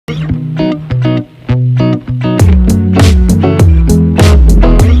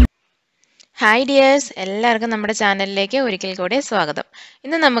Hi dears, എല്ലാവർക്കും നമ്മുടെ ചാനലിലേക്ക് ഒരിക്കൽ കൂടി സ്വാഗതം.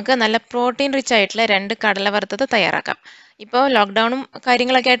 ഇന്ന് നമുക്ക് നല്ല പ്രോട്ടീൻ റിച്ച് ആയിട്ടുള്ള 2 കടല വറുത്തത് തയ്യാറാക്കാം. ഇപ്പോൾ ലോക്ക്ഡൗണും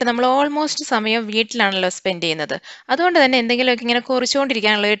കാര്യങ്ങളൊക്കെ ആയിട്ട് നമ്മൾ ഓൾമോസ്റ്റ് സമയം വീട്ടിലാണല്ലോ സ്പെൻഡ് ചെയ്യുന്നത്. അതുകൊണ്ട് തന്നെ എന്തെങ്കിലുമൊക്കെ ഇങ്ങനെ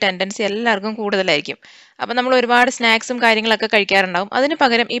കുറിച്ചുകൊണ്ടിരിക്കാനുള്ള ഒരു ടെൻഡൻസി എല്ലാവർക്കും കൂടുതലായിരിക്കും. അപ്പോൾ നമ്മൾ ഒരുപാട് സ്നാക്സും കാര്യങ്ങളൊക്കെ കഴിക്കാറുണ്ടാവും. അതിന്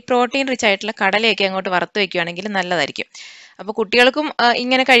പകരം ഈ പ്രോട്ടീൻ റിച്ച് ആയിട്ടുള്ള കടലയൊക്കെ അങ്ങോട്ട് വറുത്ത് വെക്കുകയാണെങ്കിൽ നല്ലതായിരിക്കും. അപ്പോൾ കുട്ടികൾക്കും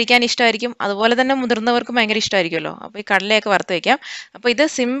ഇങ്ങനെ കഴിക്കാൻ ഇഷ്ടമായിരിക്കും. അതുപോലെ തന്നെ മുതിർന്നവർക്കും ഭയങ്കര ഇഷ്ടമായിരിക്കുമല്ലോ. അപ്പോൾ ഈ കടലയൊക്കെ വറുത്ത് വെക്കാം. അപ്പോൾ ഇത്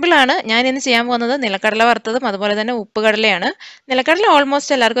സിമ്പിളാണ്. ഞാൻ ഇന്ന് ചെയ്യാൻ പോകുന്നത് നിലക്കടല വറുത്തതും അതുപോലെ തന്നെ ഉപ്പുകടലയാണ്. നിലക്കടല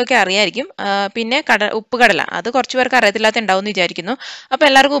ഓൾമോസ്റ്റ് എല്ലാവർക്കും ഒക്കെ അറിയായിരിക്കും. പിന്നെ ഉപ്പുകടല അത് കുറച്ച് പേർക്ക് അറിയത്തില്ലാത്ത ഉണ്ടാവും എന്ന് വിചാരിക്കുന്നു. അപ്പോൾ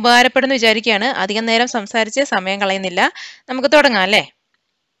എല്ലാവർക്കും ഉപകാരപ്പെടുന്നു വിചാരിക്കുകയാണ്. അധികം നേരം സംസാരിച്ച് സമയം കളയുന്നില്ല. നമുക്ക് തുടങ്ങാം അല്ലേ?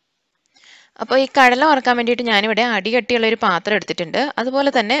 അപ്പോൾ ഈ കടല വറക്കാൻ വേണ്ടിയിട്ട് ഞാനിവിടെ അടികട്ടിയുള്ള ഒരു പാത്രം എടുത്തിട്ടുണ്ട്. അതുപോലെ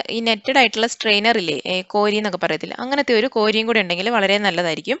തന്നെ ഈ നെറ്റഡ് ആയിട്ടുള്ള സ്ട്രെയിനർ ഇല്ലേ, കോരി എന്നൊക്കെ പറയത്തില്ല, അങ്ങനത്തെ ഒരു കോരിയും കൂടെ ഉണ്ടെങ്കിൽ വളരെ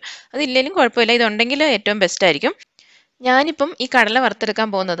നല്ലതായിരിക്കും. അതില്ലെങ്കിലും കുഴപ്പമില്ല, ഇതുണ്ടെങ്കിൽ ഏറ്റവും ബെസ്റ്റ് ആയിരിക്കും. ഞാനിപ്പം ഈ കടല വറുത്തെടുക്കാൻ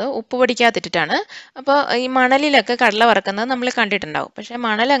പോകുന്നത് ഉപ്പ് പൊടിക്കാത്തിട്ടിട്ടാണ്. അപ്പോൾ ഈ മണലിലൊക്കെ കടല വറക്കുന്നത് നമ്മൾ കണ്ടിട്ടുണ്ടാവും. പക്ഷേ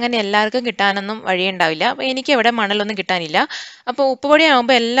മണൽ അങ്ങനെ എല്ലാവർക്കും കിട്ടാനൊന്നും വഴിയുണ്ടാവില്ല. അപ്പോൾ എനിക്ക് ഇവിടെ മണലൊന്നും കിട്ടാനില്ല. അപ്പോൾ ഉപ്പ് പൊടി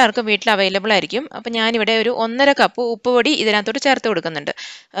ആകുമ്പോൾ എല്ലാവർക്കും വീട്ടിൽ അവൈലബിൾ ആയിരിക്കും. അപ്പോൾ ഞാനിവിടെ ഒരു 1.5 കപ്പ് ഉപ്പ് പൊടി ഇതിനകത്തോട്ട് ചേർത്ത് കൊടുക്കുന്നുണ്ട്.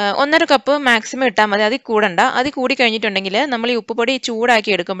 1.5 കപ്പ് മാക്സിമം ഇട്ടാൽ മതി, അതിൽ കൂടണ്ട. അതിൽ കൂടി കഴിഞ്ഞിട്ടുണ്ടെങ്കിൽ നമ്മൾ ഈ ഉപ്പ് പൊടി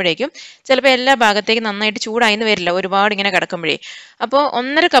ചൂടാക്കി എടുക്കുമ്പോഴേക്കും ചിലപ്പോൾ എല്ലാ ഭാഗത്തേക്കും നന്നായിട്ട് ചൂടായിന്ന് വരില്ല, ഒരുപാട് ഇങ്ങനെ കിടക്കുമ്പോഴേ. അപ്പോൾ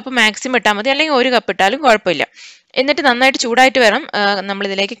 1.5 കപ്പ് മാക്സിമം ഇട്ടാൽ മതി, അല്ലെങ്കിൽ 1 കപ്പ് ഇട്ടാലും കുഴപ്പമില്ല. എന്നിട്ട് നന്നായിട്ട് ചൂടായിട്ട് വേണം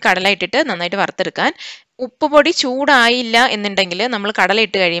നമ്മളിതിലേക്ക് കടല ഇട്ടിട്ട് നന്നായിട്ട് വറുത്തെടുക്കാൻ. ഉപ്പ് പൊടി ചൂടായില്ല എന്നുണ്ടെങ്കിൽ നമ്മൾ കടല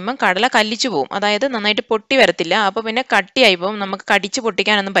ഇട്ട് കഴിയുമ്പം കടല കല്ലിച്ചു പോകും, അതായത് നന്നായിട്ട് പൊട്ടി വരത്തില്ല. അപ്പോൾ പിന്നെ കട്ടിയായി പോകും, നമുക്ക് കടിച്ച്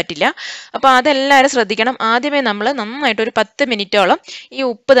പൊട്ടിക്കാനൊന്നും പറ്റില്ല. അപ്പോൾ അതെല്ലാവരും ശ്രദ്ധിക്കണം. ആദ്യമേ നമ്മൾ നന്നായിട്ട് ഒരു 10 മിനിറ്റോളം ഈ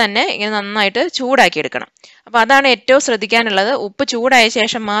ഉപ്പ് തന്നെ ഇങ്ങനെ നന്നായിട്ട് ചൂടാക്കി എടുക്കണം. അപ്പോൾ അതാണ് ഏറ്റവും ശ്രദ്ധിക്കാനുള്ളത്. ഉപ്പ് ചൂടായ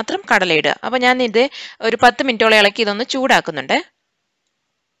ശേഷം മാത്രം കടല ഇടുക. അപ്പോൾ ഞാൻ ഇത് ഒരു 10 മിനിറ്റോളം ഇളക്കി ഇതൊന്ന് ചൂടാക്കുന്നുണ്ട്.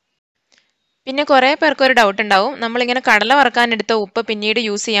 പിന്നെ കുറേ പേർക്ക് ഒരു ഡൗട്ട് ഉണ്ടാവും, നമ്മളിങ്ങനെ കടല വറക്കാനെടുത്ത ഉപ്പ് പിന്നീട്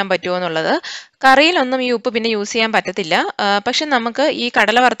യൂസ് ചെയ്യാൻ പറ്റുമോ എന്നുള്ളത്. കറിയിലൊന്നും ഈ ഉപ്പ് പിന്നെ യൂസ് ചെയ്യാൻ പറ്റത്തില്ല. പക്ഷെ നമുക്ക് ഈ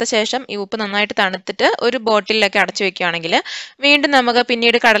കടല വറുത്ത ശേഷം ഈ ഉപ്പ് നന്നായിട്ട് തണുത്തിട്ട് ഒരു ബോട്ടിലൊക്കെ അടച്ചു വെക്കുകയാണെങ്കിൽ വീണ്ടും നമുക്ക്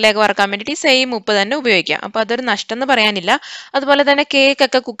പിന്നീട് കടലയൊക്കെ വറക്കാൻ വേണ്ടിയിട്ട് ഈ സെയിം ഉപ്പ് തന്നെ ഉപയോഗിക്കാം. അപ്പോൾ അതൊരു നഷ്ടം എന്ന് പറയാനില്ല. അതുപോലെ തന്നെ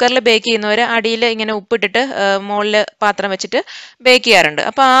കേക്കൊക്കെ കുക്കറിൽ ബേക്ക് ചെയ്യുന്നവർ അടിയിൽ ഇങ്ങനെ ഉപ്പിട്ടിട്ട് മുകളിൽ പാത്രം വെച്ചിട്ട് ബേക്ക് ചെയ്യാറുണ്ട്.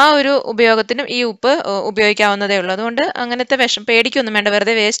 അപ്പോൾ ആ ഒരു ഉപയോഗത്തിനും ഈ ഉപ്പ് ഉപയോഗിക്കാവുന്നതേ ഉള്ളൂ. അതുകൊണ്ട് അങ്ങനത്തെ പേടിക്കൊന്നും വേണ്ട,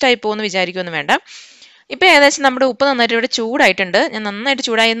 വെറുതെ വേസ്റ്റ് ആയി പോകുമെന്ന് വിചാരിക്കൊന്നും വേണ്ട. ഇപ്പം ഏകദേശം നമ്മുടെ ഉപ്പ് നന്നായിട്ട് ഇവിടെ ചൂടായിട്ടുണ്ട്. ഞാൻ നന്നായിട്ട്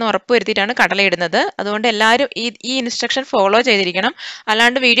ചൂടായി എന്ന് ഉറപ്പ് വരുത്തിയിട്ടാണ് കടല ഇടുന്നത്. അതുകൊണ്ട് എല്ലാവരും ഈ ഇൻസ്ട്രക്ഷൻ ഫോളോ ചെയ്തിരിക്കണം.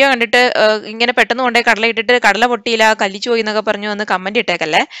 അല്ലാണ്ട് വീഡിയോ കണ്ടിട്ട് ഇങ്ങനെ പെട്ടെന്ന് കൊണ്ടുപോയി കടല ഇട്ടിട്ട് കടല പൊട്ടിയില്ല, കല്ലിച്ചു പോയി എന്നൊക്കെ പറഞ്ഞു വന്ന് കമന്റ്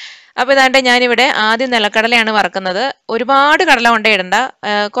ഇട്ടേക്കല്ലേ. അപ്പോൾ ഇതാണ്ട് ഞാനിവിടെ ആദ്യം നിലക്കടലയാണ് വറക്കുന്നത്. ഒരുപാട് കടല കൊണ്ടേ ഇടണ്ട,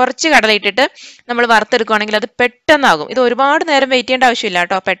 കുറച്ച് കടല ഇട്ടിട്ട് നമ്മൾ വറുത്തെടുക്കുകയാണെങ്കിൽ അത് പെട്ടെന്നാകും. ഇത് ഒരുപാട് നേരം വെയിറ്റ് ചെയ്യേണ്ട ആവശ്യമില്ല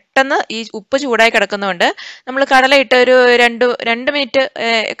കേട്ടോ. പെട്ടെന്ന് ഈ ഉപ്പ് ചൂടായി കിടക്കുന്നതുകൊണ്ട് നമ്മൾ കടല ഇട്ട് ഒരു 2 മിനിറ്റ്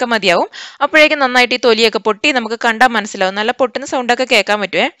ഒക്കെ മതിയാവും. അപ്പോഴേക്കും നന്നായിട്ട് ഈ തൊലിയൊക്കെ പൊട്ടി നമുക്ക് കണ്ടാൽ മനസ്സിലാവും. നല്ല പൊട്ടുന്ന സൗണ്ടൊക്കെ കേൾക്കാൻ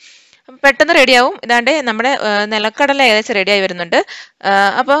പറ്റുമേ. പെട്ടെന്ന് റെഡിയാവും. ഇതാണ്ട് നമ്മുടെ നിലക്കടല ഏകദേശം റെഡിയായി വരുന്നുണ്ട്.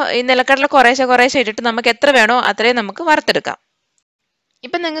 അപ്പോൾ ഈ നിലക്കടല കുറേശ്ശെ ഇട്ടിട്ട് നമുക്ക് എത്ര വേണോ അത്രയും നമുക്ക് വറുത്തെടുക്കാം.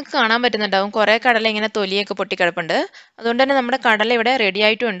 ഇപ്പം നിങ്ങൾക്ക് കാണാൻ പറ്റുന്നുണ്ടാവും കുറേ കടല ഇങ്ങനെ തൊലിയൊക്കെ പൊട്ടിക്കിടപ്പുണ്ട്. അതുകൊണ്ട് തന്നെ നമ്മുടെ കടല ഇവിടെ റെഡി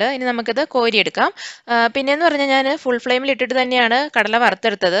ആയിട്ടുണ്ട്. ഇനി നമുക്കിത് കോരിയെടുക്കാം. പിന്നെയെന്ന് പറഞ്ഞാൽ ഞാൻ ഫുൾ ഫ്ലെയിമിൽ ഇട്ടിട്ട് തന്നെയാണ് കടല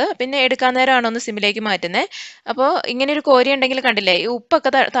വറുത്തെടുത്തത്. പിന്നെ എടുക്കാൻ നേരമാണ് ഒന്ന് സിമ്മിലേക്ക് മാറ്റുന്നത്. അപ്പോൾ ഇങ്ങനെ ഒരു കോരി ഉണ്ടെങ്കിൽ കണ്ടില്ലേ, ഈ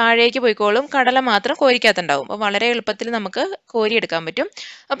ഉപ്പൊക്കെ താഴേക്ക് പോയിക്കോളും, കടല മാത്രം കോരിക്കകത്തുണ്ടാവും. അപ്പോൾ വളരെ എളുപ്പത്തിൽ നമുക്ക് കോരിയെടുക്കാൻ പറ്റും.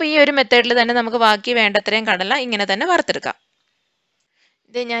 അപ്പോൾ ഈ ഒരു മെത്തേഡിൽ തന്നെ നമുക്ക് ബാക്കി വേണ്ടത്രയും കടല ഇങ്ങനെ തന്നെ വറുത്തെടുക്കാം.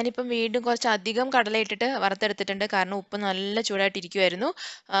 ഇത് ഞാനിപ്പം വീണ്ടും കുറച്ച് അധികം കടല ഇട്ടിട്ട് വറുത്തെടുത്തിട്ടുണ്ട്, കാരണം ഉപ്പ് നല്ല ചൂടായിട്ടിരിക്കുമായിരുന്നു.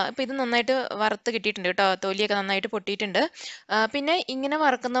 അപ്പോൾ ഇത് നന്നായിട്ട് വറുത്ത് കിട്ടിയിട്ടുണ്ട് കേട്ടോ, തൊലിയൊക്കെ നന്നായിട്ട് പൊട്ടിയിട്ടുണ്ട്. പിന്നെ ഇങ്ങനെ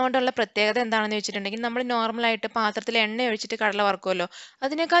വറുക്കുന്നതുകൊണ്ടുള്ള പ്രത്യേകത എന്താണെന്ന് വെച്ചിട്ടുണ്ടെങ്കിൽ, നമ്മൾ നോർമലായിട്ട് പാത്രത്തിൽ എണ്ണ ഒഴിച്ചിട്ട് കടല വറുക്കുമല്ലോ,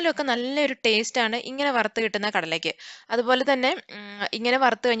 അതിനേക്കാളുമൊക്കെ നല്ലൊരു ടേസ്റ്റാണ് ഇങ്ങനെ വറുത്ത് കിട്ടുന്ന കടലയ്ക്ക്. അതുപോലെ തന്നെ ഇങ്ങനെ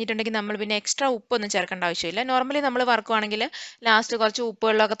വറുത്ത് കഴിഞ്ഞിട്ടുണ്ടെങ്കിൽ നമ്മൾ പിന്നെ എക്സ്ട്രാ ഉപ്പൊന്നും ചേർക്കേണ്ട ആവശ്യമില്ല. നോർമലി നമ്മൾ വറുക്കുവാണെങ്കിൽ ലാസ്റ്റ് കുറച്ച്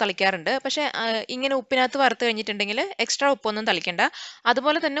ഉപ്പുവെള്ളമൊക്കെ തളിക്കാറുണ്ട്. പക്ഷേ ഇങ്ങനെ ഉപ്പിനകത്ത് വറുത്ത് കഴിഞ്ഞിട്ടുണ്ടെങ്കിൽ എക്സ്ട്രാ ഉപ്പൊന്നും തളിക്കണ്ട.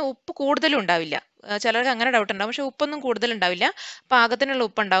 അതുപോലെ തന്നെ ഉപ്പ് കൂടുതലും ഉണ്ടാവില്ല. ചിലർക്ക് അങ്ങനെ ഡൗട്ട് ഉണ്ടാവും, പക്ഷെ ഉപ്പൊന്നും കൂടുതൽ ഉണ്ടാവില്ല. പാകത്തിനുള്ള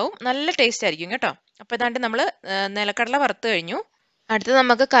ഉപ്പുണ്ടാവും, നല്ല ടേസ്റ്റ് ആയിരിക്കും കേട്ടോ. അപ്പോൾ ഇതാണ്ട് നമ്മൾ നിലക്കടല വറുത്ത് കഴിഞ്ഞു. അടുത്ത്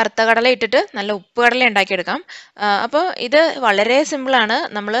നമുക്ക് കറുത്ത കടല ഇട്ടിട്ട് നല്ല ഉപ്പ് കടല ഉണ്ടാക്കിയെടുക്കാം. അപ്പോൾ ഇത് വളരെ സിമ്പിളാണ്.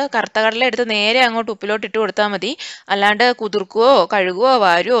 നമ്മൾ കറുത്ത കടല എടുത്ത് നേരെ അങ്ങോട്ട് ഉപ്പിലോട്ട് ഇട്ട് കൊടുത്താൽ മതി. അല്ലാണ്ട് കുതിർക്കുകയോ കഴുകുകയോ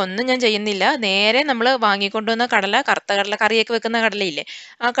വാരുകയോ ഒന്നും ഞാൻ ചെയ്യുന്നില്ല. നേരെ നമ്മൾ വാങ്ങിക്കൊണ്ടുവന്ന കടല, കറുത്ത കടല, കറിയൊക്കെ വെക്കുന്ന കടലയില്ലേ,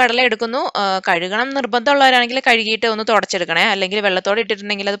 ആ കടല എടുക്കുന്നു. കഴുകണം നിർബന്ധമുള്ളവരാണെങ്കിൽ കഴുകിയിട്ട് ഒന്ന് തുടച്ചെടുക്കണേ, അല്ലെങ്കിൽ വെള്ളത്തോടെ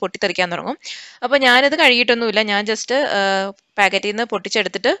ഇട്ടിട്ടുണ്ടെങ്കിൽ അത് പൊട്ടിത്തെറിക്കാൻ തുടങ്ങും. അപ്പോൾ ഞാനത് കഴുകിയിട്ടൊന്നുമില്ല, ഞാൻ ജസ്റ്റ് പാക്കറ്റിൽ നിന്ന്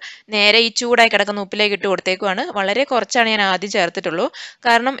പൊട്ടിച്ചെടുത്തിട്ട് നേരെ ഈ ചൂടായി കിടക്കുന്ന ഉപ്പിലേക്ക് ഇട്ട് കൊടുത്തേക്കുവാണ്. വളരെ കുറച്ചാണ് ഞാൻ ആദ്യം ചേർത്തിട്ടുള്ളൂ.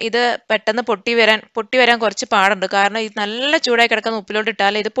 കാരണം ഇത് പെട്ടെന്ന് പൊട്ടി വരാൻ കുറച്ച് പാടുണ്ട്. കാരണം ഇത് നല്ല ചൂടായി കിടക്കുന്ന ഉപ്പിലോട്ട്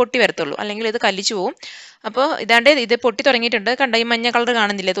ഇട്ടാലേ ഇത് പൊട്ടി വരത്തുള്ളൂ, അല്ലെങ്കിൽ ഇത് കല്ലിച്ചു പോകും. അപ്പോൾ ഇതാണ്ട് ഇത് പൊട്ടി തുടങ്ങിയിട്ടുണ്ട്. കണ്ട ഈ മഞ്ഞ കളർ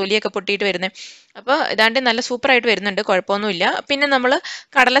കാണുന്നില്ലേ, തൊലിയൊക്കെ പൊട്ടിയിട്ട് വരുന്നത്. അപ്പോൾ ഇതാണ്ട് നല്ല സൂപ്പറായിട്ട് വരുന്നുണ്ട്, കുഴപ്പമൊന്നുമില്ല. പിന്നെ നമ്മൾ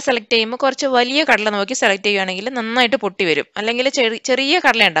കടല സെലക്ട് ചെയ്യുമ്പോൾ കുറച്ച് വലിയ കടല നോക്കി സെലക്ട് ചെയ്യുകയാണെങ്കിൽ നന്നായിട്ട് പൊട്ടി വരും. അല്ലെങ്കിൽ ചെറിയ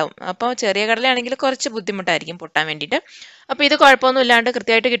കടല ഉണ്ടാവും. അപ്പോൾ ചെറിയ കടലയാണെങ്കിൽ കുറച്ച് ബുദ്ധിമുട്ടായിരിക്കും പൊട്ടാൻ വേണ്ടിയിട്ട്. അപ്പോൾ ഇത് കുഴപ്പമൊന്നും ഇല്ലാണ്ട്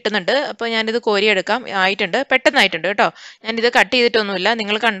കൃത്യമായിട്ട് കിട്ടുന്നുണ്ട്. അപ്പോൾ ഞാനിത് കോരിയെടുക്കാം. ആയിട്ടുണ്ട്, പെട്ടെന്നായിട്ടുണ്ട് കേട്ടോ. ഞാനിത് കട്ട് ചെയ്തിട്ടൊന്നുമില്ല,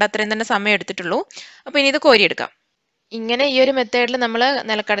 നിങ്ങൾ കണ്ട അത്രയും തന്നെ സമയം എടുത്തിട്ടുള്ളൂ. അപ്പോൾ ഇനി ഇത് കോരിയെടുക്കാം. ഇങ്ങനെ ഈ ഒരു മെത്തേഡിൽ നമ്മൾ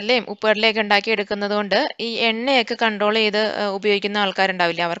നിലക്കടലയും ഉപ്പുകടലയൊക്കെ ഉണ്ടാക്കി എടുക്കുന്നത് കൊണ്ട് ഈ എണ്ണയൊക്കെ കൺട്രോൾ ചെയ്ത് ഉപയോഗിക്കുന്ന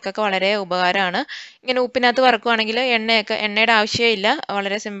ആൾക്കാരുണ്ടാവില്ല, അവർക്കൊക്കെ വളരെ ഉപകാരമാണ്. ഇങ്ങനെ ഉപ്പിനകത്ത് വറുക്കുകയാണെങ്കിൽ എണ്ണയുടെ ആവശ്യമില്ല,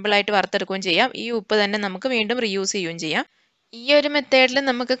 വളരെ സിമ്പിളായിട്ട് വറുത്തെടുക്കുകയും ചെയ്യാം. ഈ ഉപ്പ് തന്നെ നമുക്ക് വീണ്ടും റീയൂസ് ചെയ്യുകയും ചെയ്യാം. ഈ ഒരു മെത്തേഡിൽ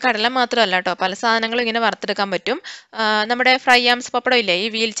നമുക്ക് കടല മാത്രമല്ല കേട്ടോ, പല സാധനങ്ങളും ഇങ്ങനെ വറുത്തെടുക്കാൻ പറ്റും. നമ്മുടെ ഫ്രൈ ആംസ് പപ്പടം ഇല്ലേ, ഈ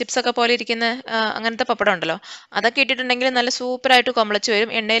വീൽ ചിപ്സ് ഒക്കെ പോലെ ഇരിക്കുന്ന അങ്ങനത്തെ പപ്പടം ഉണ്ടല്ലോ, അതൊക്കെ ഇട്ടിട്ടുണ്ടെങ്കിൽ നല്ല സൂപ്പറായിട്ട് കൊമ്പളച്ച്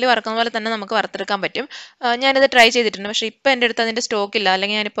വരും. എണ്ണയിൽ വറുക്കുന്ന പോലെ തന്നെ നമുക്ക് വറുത്തെടുക്കാൻ പറ്റും. ഞാനിത് ട്രൈ ചെയ്തിട്ടുണ്ട്, പക്ഷേ ഇപ്പം എൻ്റെ അടുത്ത് അതിൻ്റെ സ്റ്റോക്ക് ഇല്ല,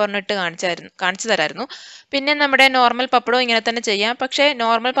 അല്ലെങ്കിൽ ഞാനിപ്പോൾ ഒരെണ്ണിട്ട് കാണിച്ചു തരായിരുന്നു. പിന്നെ നമ്മുടെ നോർമൽ പപ്പടവും ഇങ്ങനെ തന്നെ ചെയ്യാം. പക്ഷേ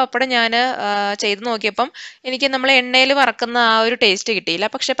നോർമൽ പപ്പടം ഞാൻ ചെയ്ത് നോക്കിയപ്പം എനിക്ക് നമ്മൾ എണ്ണയിൽ വറക്കുന്ന ആ ഒരു ടേസ്റ്റ് കിട്ടിയില്ല.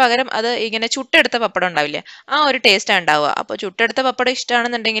 പക്ഷെ പകരം അത് ഇങ്ങനെ ചുട്ടെടുത്ത പപ്പടം ഉണ്ടാവില്ലേ, ആ ഒരു ടേസ്റ്റാണ് ഉണ്ടാവുക. അപ്പോൾ ചുട്ടെടുത്ത പപ്പടം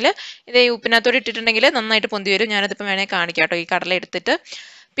ഇഷ്ടമാണെന്നുണ്ടെങ്കിൽ ഇത് ഈ ഉപ്പിനകത്തോടെ ഇട്ടിട്ടുണ്ടെങ്കിൽ നന്നായിട്ട് പൊന്തി വരും. ഞാനതിപ്പോൾ വേണമെങ്കിൽ കാണിക്കാം കേട്ടോ, ഈ കടല എടുത്തിട്ട്.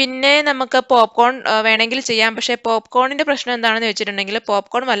 പിന്നെ നമുക്ക് പോപ്കോൺ വേണമെങ്കിൽ ചെയ്യാം. പക്ഷേ പോപ്കോണിൻ്റെ പ്രശ്നം എന്താണെന്ന് വെച്ചിട്ടുണ്ടെങ്കിൽ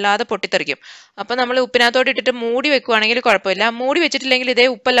പോപ്കോൺ വല്ലാതെ പൊട്ടിത്തെറിക്കും. അപ്പോൾ നമ്മൾ ഉപ്പിനകത്തോട്ട് ഇട്ടിട്ട് മൂടി വെക്കുകയാണെങ്കിൽ കുഴപ്പമില്ല. മൂടി വെച്ചിട്ടില്ലെങ്കിൽ ഇതേ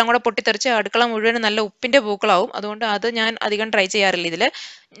ഉപ്പെല്ലാം കൂടെ പൊട്ടിത്തെറിച്ച് അടുക്കള മുഴുവൻ നല്ല ഉപ്പിൻ്റെ പൂക്കളാവും. അതുകൊണ്ട് അത് ഞാൻ അധികം ട്രൈ ചെയ്യാറില്ല ഇതിൽ.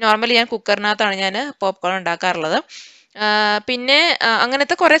 നോർമലി ഞാൻ കുക്കറിനകത്താണ് ഞാൻ പോപ്കോൺ ഉണ്ടാക്കാറുള്ളത്. പിന്നെ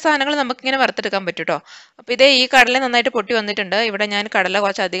അങ്ങനത്തെ കുറേ സാധനങ്ങൾ നമുക്കിങ്ങനെ വറുത്തെടുക്കാൻ പറ്റും കേട്ടോ. അപ്പോൾ ഇതേ ഈ കടല നന്നായിട്ട് പൊട്ടി വന്നിട്ടുണ്ട്. ഇവിടെ ഞാൻ കടല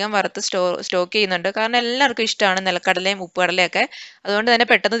കുറച്ചധികം വറുത്ത് സ്റ്റോക്ക് ചെയ്യുന്നുണ്ട്. കാരണം എല്ലാവർക്കും ഇഷ്ടമാണ് നിലക്കടലയും ഉപ്പുകടലയൊക്കെ, അതുകൊണ്ട് തന്നെ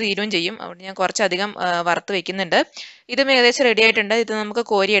പെട്ടെന്ന് തീരുകയും ചെയ്യും. അതുകൊണ്ട് ഞാൻ കുറച്ചധികം വറുത്ത് വെക്കുന്നുണ്ട്. ഇതും ഏകദേശം റെഡി ആയിട്ടുണ്ട്. ഇത് നമുക്ക്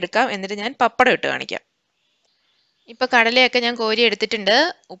കോരിയെടുക്കാം. എന്നിട്ട് ഞാൻ പപ്പടം ഇട്ട് കാണിക്കാം. ഇപ്പൊ കടലയൊക്കെ ഞാൻ കോരി എടുത്തിട്ടുണ്ട്.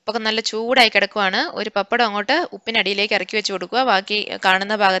 ഉപ്പൊക്കെ നല്ല ചൂടായി കിടക്കുവാണ്. ഒരു പപ്പടം അങ്ങോട്ട് ഉപ്പിനടിയിലേക്ക് ഇറക്കി വെച്ച് കൊടുക്കുക. ബാക്കി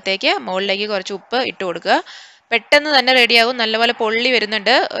കാണുന്ന ഭാഗത്തേക്ക് മുകളിലേക്ക് കുറച്ച് ഉപ്പ് ഇട്ട് കൊടുക്കുക. പെട്ടെന്ന് തന്നെ റെഡിയാവും. നല്ലപോലെ പൊള്ളി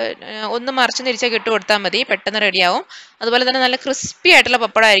വരുന്നുണ്ട്. ഒന്ന് മറിച്ച് തിരിച്ചൊക്കെ ഇട്ട് കൊടുത്താൽ മതി, പെട്ടെന്ന് റെഡിയാവും. അതുപോലെ തന്നെ നല്ല ക്രിസ്പി ആയിട്ടുള്ള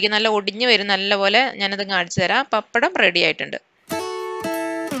പപ്പടമായിരിക്കും, നല്ല ഒടിഞ്ഞു വരും. നല്ലപോലെ ഞാനത് കാണിച്ചു തരാം. പപ്പടം റെഡി ആയിട്ടുണ്ട്.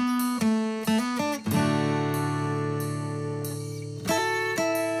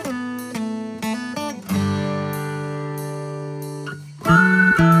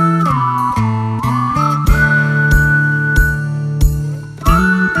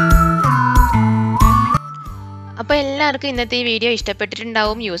 അപ്പോൾ എല്ലാവർക്കും ഇന്നത്തെ ഈ വീഡിയോ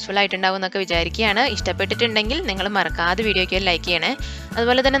ഇഷ്ടപ്പെട്ടിട്ടുണ്ടാവും, യൂസ്ഫുൾ ആയിട്ടുണ്ടാവും എന്നൊക്കെ വിചാരിക്കുകയാണ്. ഇഷ്ടപ്പെട്ടിട്ടുണ്ടെങ്കിൽ നിങ്ങൾ മറക്കാതെ വീഡിയോയ്ക്ക് ലൈക്ക് ചെയ്യണേ.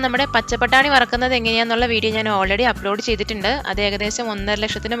 അതുപോലെ തന്നെ നമ്മുടെ പച്ചപ്പട്ടാണി വറക്കുന്നത് എങ്ങനെയാണെന്നുള്ള വീഡിയോ ഞാൻ ഓൾറെഡി അപ്ലോഡ് ചെയ്തിട്ടുണ്ട്. അത് ഏകദേശം 1.5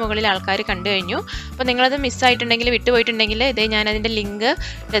 ലക്ഷത്തിന് മുകളിൽ ആൾക്കാർ കണ്ടു കഴിഞ്ഞു. അപ്പോൾ നിങ്ങളത് മിസ്സായിട്ടുണ്ടെങ്കിൽ, വിട്ടുപോയിട്ടുണ്ടെങ്കിൽ ഇതേ ഞാൻ അതിൻ്റെ ലിങ്ക്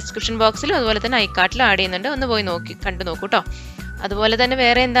ഡിസ്ക്രിപ്ഷൻ ബോക്സിലും അതുപോലെ തന്നെ ഐക്കാർട്ടിലും ആഡ് ചെയ്യുന്നുണ്ട്. ഒന്ന് പോയി കണ്ടു നോക്കൂ കേട്ടോ. അതുപോലെ തന്നെ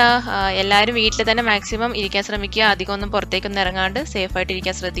വേറെ എന്താ, എല്ലാവരും വീട്ടിൽ തന്നെ മാക്സിമം ഇരിക്കാൻ ശ്രമിക്കുക. അധികം ഒന്നും പുറത്തേക്കൊന്നും ഇറങ്ങാണ്ട് സേഫായിട്ട്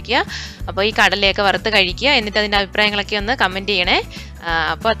ഇരിക്കാൻ ശ്രദ്ധിക്കുക. അപ്പോൾ ഈ കടലയൊക്കെ വറുത്ത് കഴിക്കുക. എന്നിട്ട് അതിൻ്റെ അഭിപ്രായങ്ങളൊക്കെ ഒന്ന് കമൻറ്റ് ചെയ്യണേ.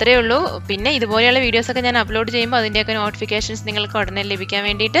 അപ്പോൾ അത്രയേ ഉള്ളൂ. പിന്നെ ഇതുപോലെയുള്ള വീഡിയോസൊക്കെ ഞാൻ അപ്ലോഡ് ചെയ്യുമ്പോൾ അതിൻ്റെയൊക്കെ നോട്ടിഫിക്കേഷൻസ് നിങ്ങൾക്ക് ഉടനെ ലഭിക്കാൻ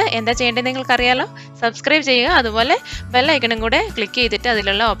വേണ്ടിയിട്ട് എന്താ ചെയ്യേണ്ടത് നിങ്ങൾക്കറിയാലോ, സബ്സ്ക്രൈബ് ചെയ്യുക. അതുപോലെ ബെല്ലൈക്കണും കൂടെ ക്ലിക്ക് ചെയ്തിട്ട്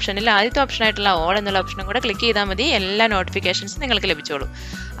അതിലുള്ള ഓപ്ഷനിൽ ആദ്യത്തെ ഓപ്ഷനായിട്ടുള്ള ഓൾ എന്നുള്ള ഓപ്ഷനും കൂടെ ക്ലിക്ക് ചെയ്താൽ മതി. എല്ലാ നോട്ടിഫിക്കേഷൻസും നിങ്ങൾക്ക് ലഭിച്ചോളൂ.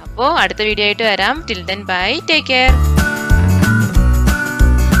 അപ്പോൾ അടുത്ത വീഡിയോ ആയിട്ട് വരാം. Till then bye, take care.